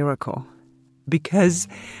almost a miracle because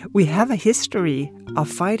we have a history of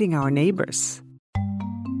fighting our neighbors.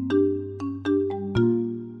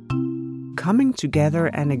 Coming together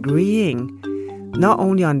and agreeing not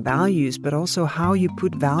only on values, but also how you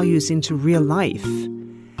put values into real life.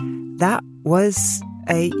 That was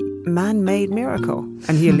a man-made miracle.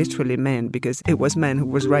 And here literally man, because it was man who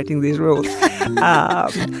was writing these rules.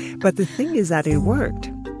 But the thing is that it worked.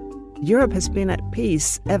 Europe has been at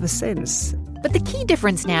peace ever since. But the key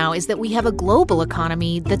difference now is that we have a global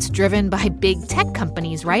economy that's driven by big tech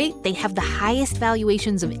companies, right? They have the highest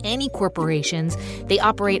valuations of any corporations. They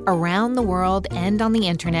operate around the world and on the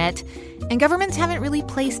internet. And governments haven't really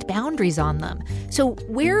placed boundaries on them. So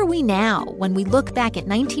where are we now when we look back at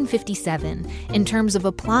 1957 in terms of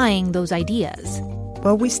applying those ideas?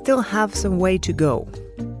 Well, we still have some way to go,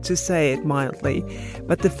 to say it mildly,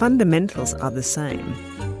 but the fundamentals are the same.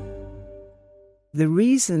 The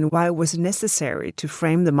reason why it was necessary to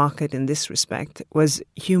frame the market in this respect was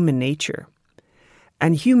human nature.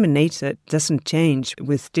 And human nature doesn't change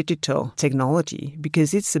with digital technology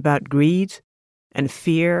because it's about greed and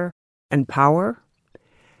fear and power.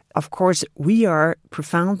 Of course, we are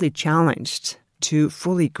profoundly challenged to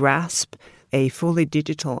fully grasp a fully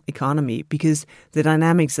digital economy because the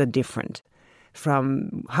dynamics are different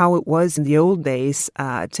from how it was in the old days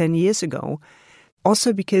 10 years ago.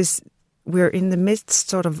 Also because we're in the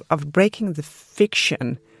midst sort of breaking the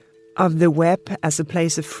fiction of the web as a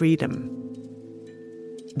place of freedom.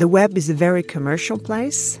 The web is a very commercial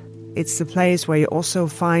place. It's a place where you also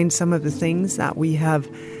find some of the things that we have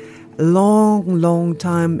long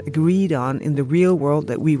time agreed on in the real world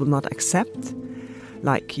that we will not accept.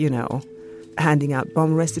 Like, handing out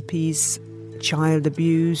bomb recipes, child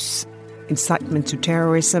abuse, incitement to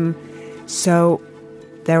terrorism. So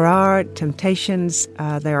there are temptations,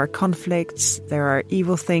 there are conflicts, there are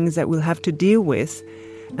evil things that we'll have to deal with.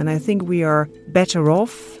 And I think we are better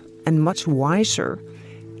off and much wiser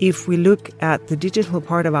if we look at the digital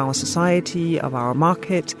part of our society, of our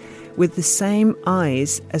market, with the same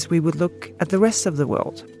eyes as we would look at the rest of the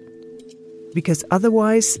world. Because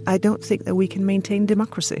otherwise, I don't think that we can maintain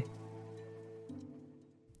democracy.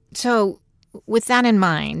 So, with that in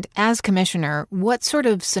mind, as commissioner, what sort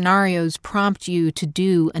of scenarios prompt you to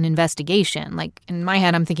do an investigation? Like, in my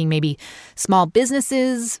head, I'm thinking maybe small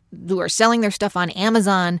businesses who are selling their stuff on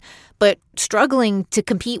Amazon, but struggling to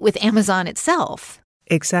compete with Amazon itself.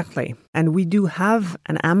 Exactly. And we do have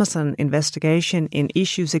an Amazon investigation in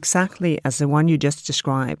issues exactly as the one you just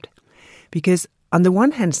described. Because on the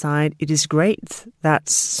one hand side, it is great that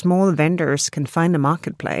small vendors can find a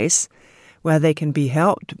marketplace where they can be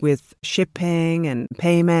helped with shipping and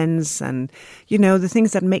payments and, the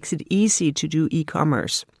things that makes it easy to do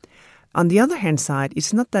e-commerce. On the other hand side,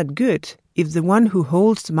 it's not that good if the one who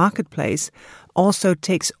holds the marketplace also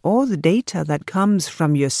takes all the data that comes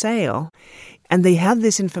from your sale and they have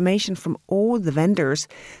this information from all the vendors,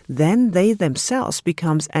 then they themselves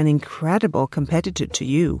becomes an incredible competitor to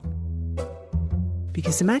you.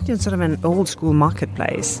 Because imagine sort of an old school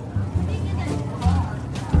marketplace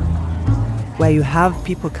where you have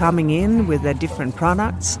people coming in with their different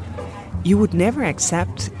products. You would never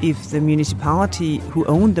accept if the municipality who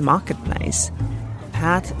owned the marketplace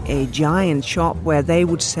had a giant shop where they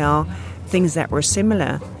would sell things that were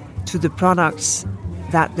similar to the products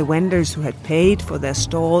that the vendors who had paid for their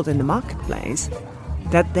stall in the marketplace,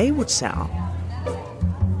 that they would sell.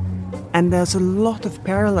 And there's a lot of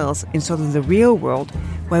parallels in sort of the real world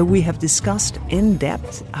where we have discussed in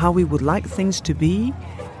depth how we would like things to be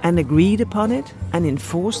and agreed upon it and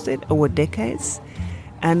enforced it over decades.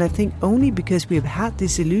 And I think only because we've had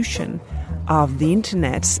this illusion of the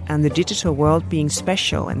internet and the digital world being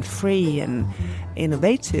special and free and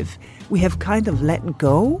innovative, we have kind of let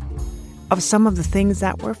go of some of the things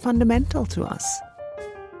that were fundamental to us.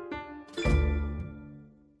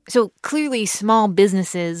 So clearly small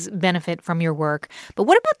businesses benefit from your work. But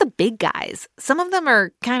what about the big guys? Some of them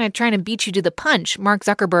are kind of trying to beat you to the punch. Mark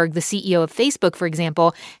Zuckerberg, the CEO of Facebook, for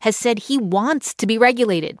example, has said he wants to be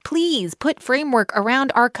regulated. Please put framework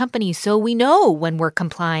around our company so we know when we're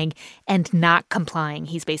complying and not complying,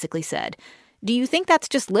 he's basically said. Do you think that's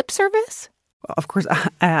just lip service? Well, of course,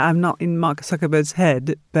 I'm not in Mark Zuckerberg's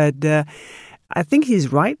head, but I think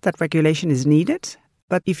he's right that regulation is needed.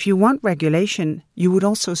 But if you want regulation, you would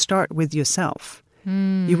also start with yourself.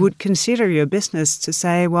 You would consider your business to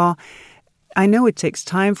say, well, I know it takes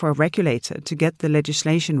time for a regulator to get the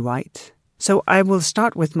legislation right. So I will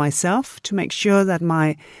start with myself to make sure that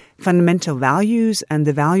my fundamental values and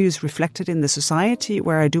the values reflected in the society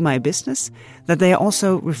where I do my business, that they are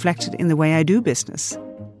also reflected in the way I do business.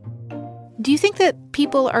 Do you think that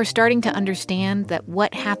people are starting to understand that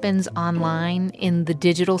what happens online in the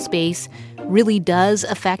digital space really does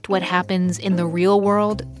affect what happens in the real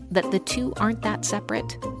world, that the two aren't that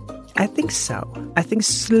separate? I think so. I think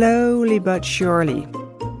slowly but surely.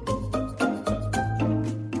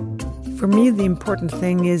 For me, the important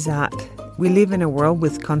thing is that we live in a world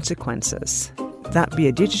with consequences. That be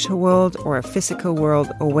a digital world or a physical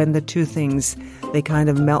world, or when the two things, they kind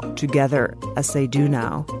of melt together as they do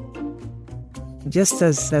now. Just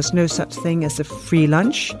as there's no such thing as a free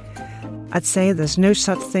lunch, I'd say there's no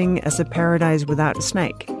such thing as a paradise without a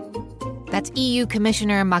snake. That's EU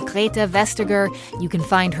Commissioner Margrethe Vestager. You can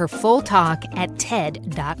find her full talk at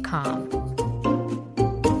TED.com.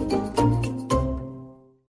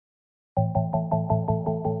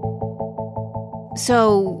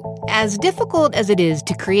 So, as difficult as it is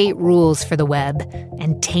to create rules for the web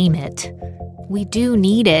and tame it, we do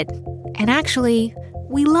need it. And actually,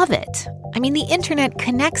 we love it. I mean, the internet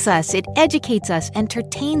connects us, it educates us,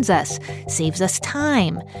 entertains us, saves us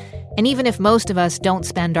time. And even if most of us don't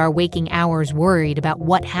spend our waking hours worried about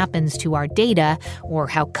what happens to our data or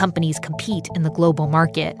how companies compete in the global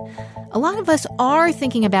market, a lot of us are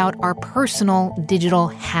thinking about our personal digital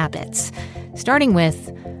habits, starting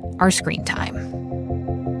with our screen time.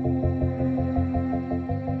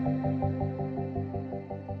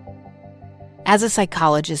 As a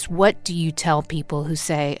psychologist, what do you tell people who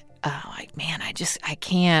say, oh, man, I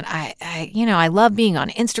can't. I love being on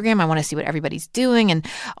Instagram. I want to see what everybody's doing. And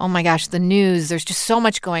oh my gosh, the news, there's just so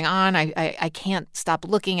much going on. I can't stop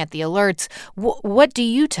looking at the alerts. What do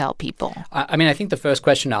you tell people? I think the first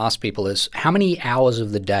question to ask people is, how many hours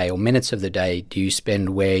of the day or minutes of the day do you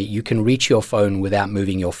spend where you can reach your phone without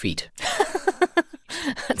moving your feet?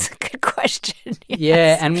 That's a good question. Yes.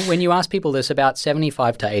 Yeah, and when you ask people this, about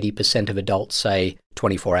 75 to 80% of adults say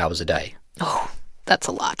 24 hours a day. Oh, that's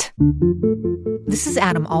a lot. This is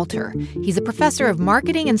Adam Alter. He's a professor of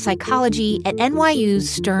marketing and psychology at NYU's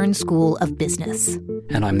Stern School of Business.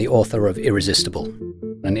 And I'm the author of Irresistible.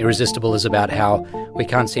 And Irresistible is about how we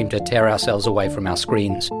can't seem to tear ourselves away from our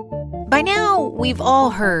screens. By now, we've all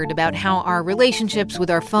heard about how our relationships with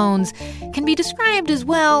our phones can be described as,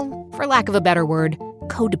 well, for lack of a better word,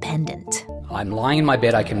 codependent. I'm lying in my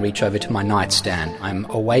bed, I can reach over to my nightstand. I'm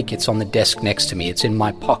awake, it's on the desk next to me, it's in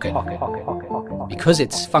my pocket. Because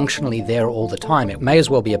it's functionally there all the time, it may as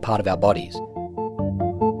well be a part of our bodies.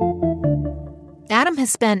 Adam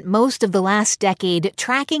has spent most of the last decade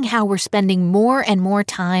tracking how we're spending more and more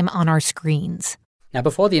time on our screens. Now,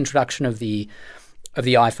 before the introduction of the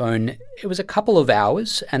iPhone, it was a couple of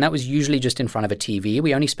hours, and that was usually just in front of a TV.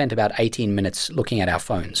 We only spent about 18 minutes looking at our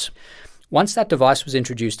phones. Once that device was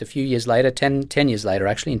introduced a few years later, 10 years later,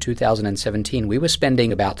 actually in 2017, we were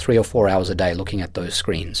spending about 3 or 4 hours a day looking at those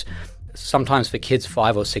screens. Sometimes for kids,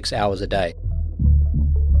 5 or 6 hours a day.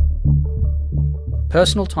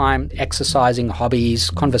 Personal time, exercising, hobbies,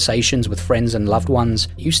 conversations with friends and loved ones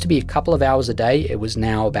used to be a couple of hours a day. It was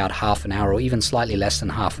now about half an hour or even slightly less than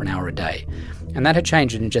half an hour a day. And that had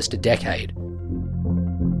changed in just a decade.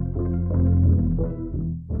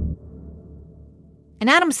 And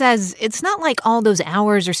Adam says it's not like all those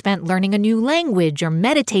hours are spent learning a new language or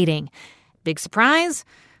meditating. Big surprise,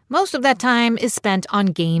 most of that time is spent on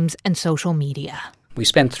games and social media. We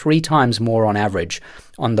spend 3 times more on average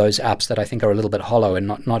on those apps that I think are a little bit hollow and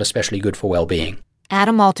not especially good for well-being.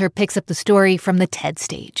 Adam Alter picks up the story from the TED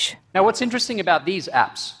stage. Now, what's interesting about these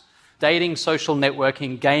apps, dating, social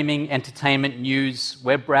networking, gaming, entertainment, news,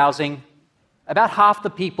 web browsing, about half the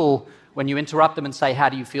people, when you interrupt them and say, how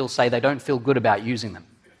do you feel, say they don't feel good about using them.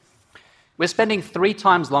 We're spending 3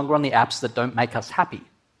 times longer on the apps that don't make us happy.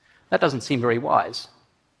 That doesn't seem very wise.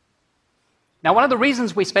 Now, one of the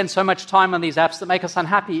reasons we spend so much time on these apps that make us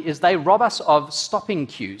unhappy is they rob us of stopping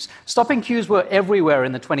cues. Stopping cues were everywhere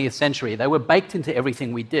in the 20th century. They were baked into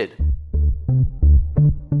everything we did.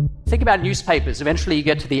 Think about newspapers. Eventually you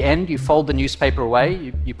get to the end, you fold the newspaper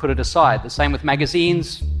away, you put it aside. The same with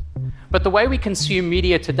magazines. But the way we consume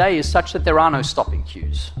media today is such that there are no stopping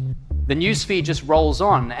cues. The newsfeed just rolls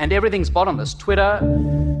on, and everything's bottomless. Twitter,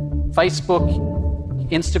 Facebook,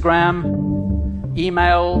 Instagram,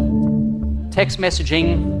 email, text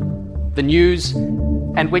messaging, the news,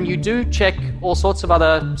 and when you do check all sorts of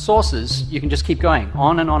other sources, you can just keep going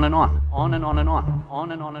on and on and on, on and on and on,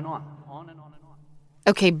 on and on and on, on and on and on.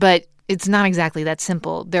 Okay, but it's not exactly that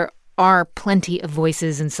simple. There are plenty of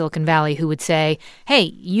voices in Silicon Valley who would say, hey,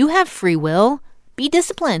 you have free will, be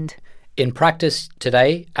disciplined. In practice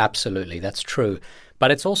today, absolutely, that's true.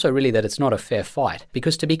 But it's also really that it's not a fair fight,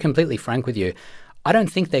 because to be completely frank with you, I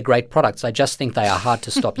don't think they're great products. I just think they are hard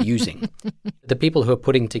to stop using. The people who are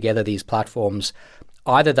putting together these platforms,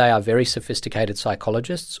 either they are very sophisticated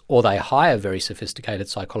psychologists or they hire very sophisticated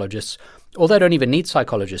psychologists, or they don't even need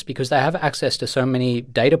psychologists because they have access to so many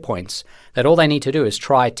data points that all they need to do is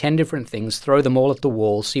try 10 different things, throw them all at the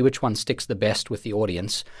wall, see which one sticks the best with the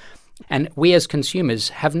audience. And we as consumers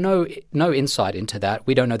have no insight into that.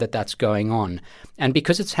 We don't know that that's going on. And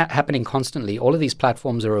because it's happening constantly, all of these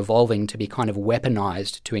platforms are evolving to be kind of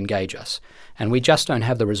weaponized to engage us. And we just don't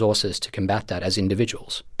have the resources to combat that as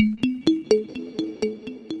individuals.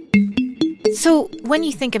 So when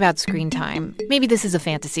you think about screen time, maybe this is a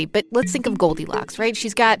fantasy, but let's think of Goldilocks, right?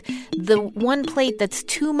 She's got the one plate that's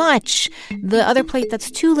too much, the other plate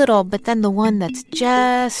that's too little, but then the one that's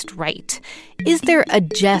just right. Is there a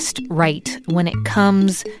just right when it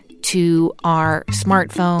comes to our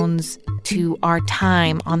smartphones, to our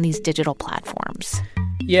time on these digital platforms?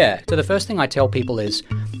 Yeah. So the first thing I tell people is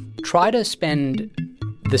try to spend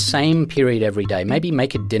the same period every day. Maybe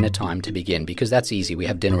make it dinner time to begin, because that's easy. We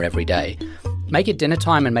have dinner every day. Make it dinner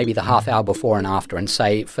time and maybe the half hour before and after, and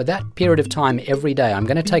say, for that period of time every day, I'm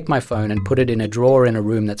going to take my phone and put it in a drawer in a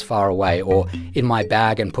room that's far away, or in my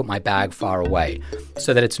bag and put my bag far away,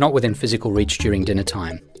 so that it's not within physical reach during dinner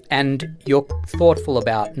time. And you're thoughtful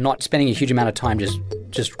about not spending a huge amount of time just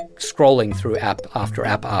scrolling through app after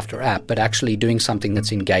app after app, but actually doing something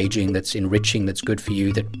that's engaging, that's enriching, that's good for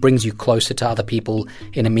you, that brings you closer to other people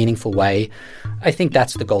in a meaningful way. I think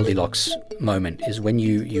that's the Goldilocks moment, is when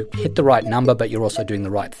you hit the right number, but you're also doing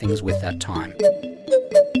the right things with that time.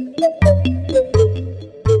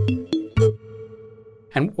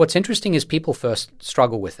 And what's interesting is people first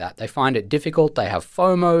struggle with that. They find it difficult, they have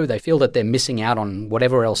FOMO, they feel that they're missing out on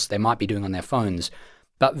whatever else they might be doing on their phones.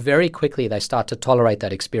 But very quickly they start to tolerate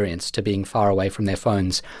that experience, to being far away from their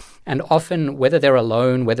phones. And often, whether they're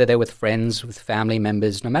alone, whether they're with friends, with family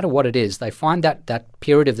members, no matter what it is, they find that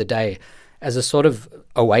period of the day as a sort of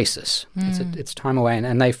oasis. It's time away,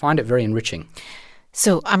 and they find it very enriching.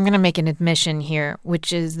 So I'm going to make an admission here,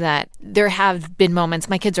 which is that there have been moments,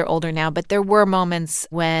 my kids are older now, but there were moments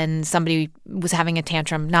when somebody was having a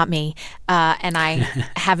tantrum, not me, and I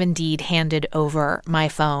have indeed handed over my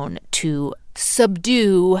phone to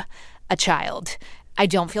subdue a child. I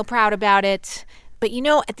don't feel proud about it, but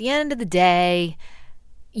at the end of the day,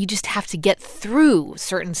 you just have to get through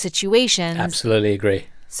certain situations. Absolutely agree.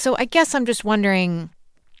 So I guess I'm just wondering,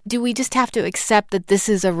 do we just have to accept that this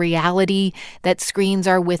is a reality, that screens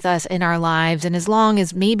are with us in our lives? And as long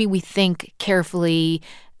as maybe we think carefully,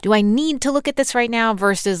 do I need to look at this right now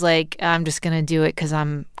versus I'm just going to do it because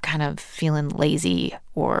I'm kind of feeling lazy?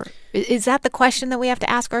 Or is that the question that we have to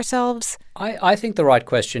ask ourselves? I think the right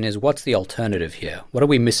question is, what's the alternative here? What are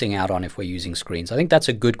we missing out on if we're using screens? I think that's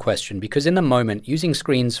a good question, because in the moment, using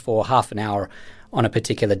screens for half an hour on a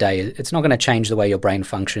particular day, it's not going to change the way your brain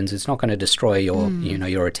functions. It's not going to destroy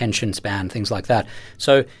your attention span, things like that.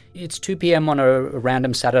 So it's 2 p.m. on a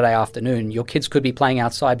random Saturday afternoon. Your kids could be playing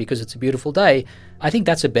outside because it's a beautiful day. I think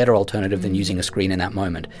that's a better alternative than using a screen in that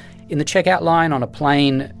moment. In the checkout line on a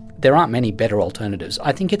plane, there aren't many better alternatives.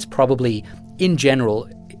 I think it's probably, in general,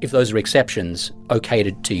 if those are exceptions, okay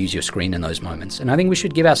to use your screen in those moments. And I think we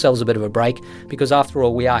should give ourselves a bit of a break because, after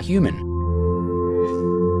all, we are human.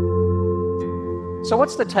 So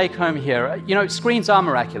what's the take home here? Screens are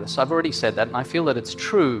miraculous. I've already said that, and I feel that it's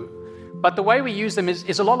true. But the way we use them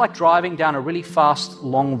is a lot like driving down a really fast,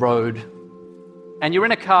 long road. And you're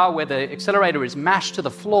in a car where the accelerator is mashed to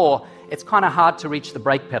the floor. It's kind of hard to reach the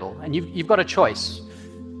brake pedal. And you've got a choice.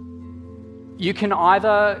 You can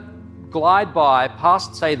either glide by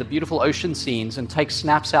past, say, the beautiful ocean scenes and take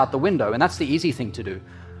snaps out the window, and that's the easy thing to do.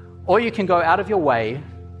 Or you can go out of your way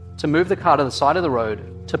to move the car to the side of the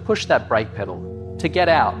road, to push that brake pedal, to get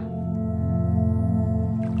out.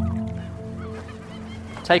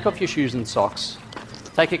 Take off your shoes and socks.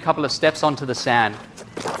 Take a couple of steps onto the sand.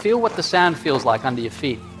 Feel what the sand feels like under your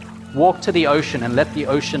feet. Walk to the ocean and let the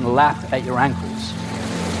ocean lap at your ankles.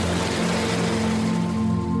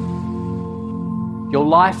 Your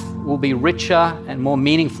life will be richer and more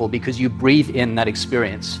meaningful because you breathe in that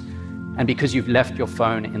experience and because you've left your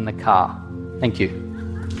phone in the car. Thank you.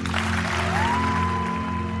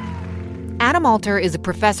 Adam Alter is a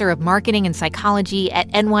professor of marketing and psychology at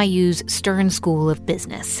NYU's Stern School of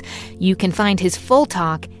Business. You can find his full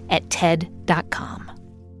talk at TED.com.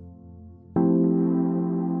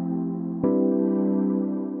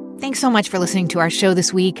 Thanks so much for listening to our show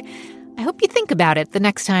this week. I hope you think about it the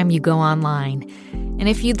next time you go online. And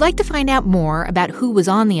if you'd like to find out more about who was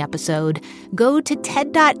on the episode, go to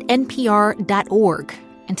ted.npr.org.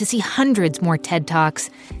 And to see hundreds more TED Talks,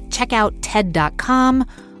 check out TED.com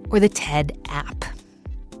or the TED app.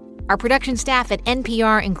 Our production staff at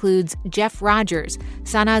NPR includes Jeff Rogers,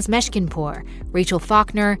 Sanaz Meshkinpour, Rachel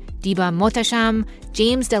Faulkner, Diba Motasham,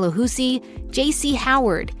 James Delahousie, J.C.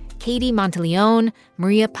 Howard, Katie Monteleone,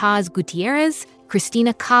 Maria Paz Gutierrez,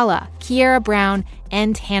 Christina Cala, Kiera Brown,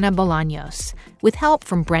 and Hannah Bolaños, with help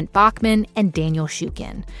from Brent Bachman and Daniel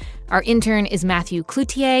Shukin. Our intern is Matthew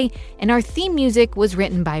Cloutier, and our theme music was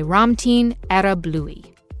written by Ramtin Arablouei.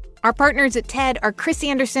 Our partners at TED are Chris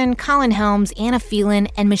Anderson, Colin Helms, Anna Phelan,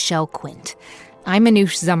 and Michelle Quint. I'm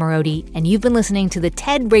Manoush Zomorodi, and you've been listening to the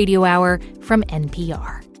TED Radio Hour from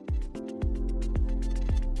NPR.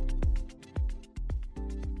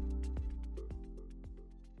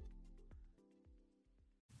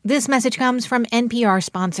 This message comes from NPR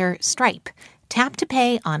sponsor Stripe. Tap to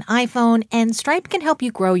pay on iPhone, and Stripe can help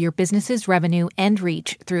you grow your business's revenue and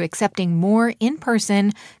reach through accepting more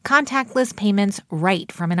in-person, contactless payments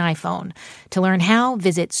right from an iPhone. To learn how,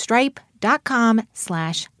 visit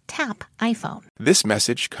stripe.com/tapiphone. This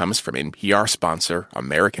message comes from NPR sponsor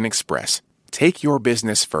American Express. Take your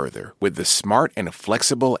business further with the smart and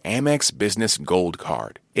flexible Amex Business Gold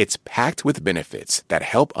Card. It's packed with benefits that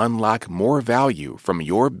help unlock more value from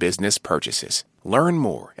your business purchases. Learn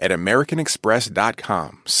more at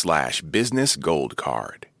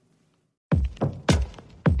americanexpress.com/businessgoldcard.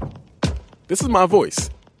 This is my voice.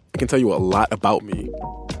 It can tell you a lot about me,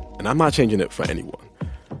 and I'm not changing it for anyone.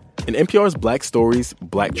 In NPR's Black Stories,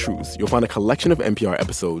 Black Truths, you'll find a collection of NPR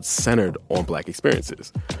episodes centered on Black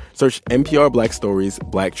experiences. Search NPR Black Stories,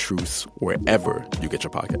 Black Truths wherever you get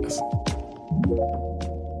your podcasts.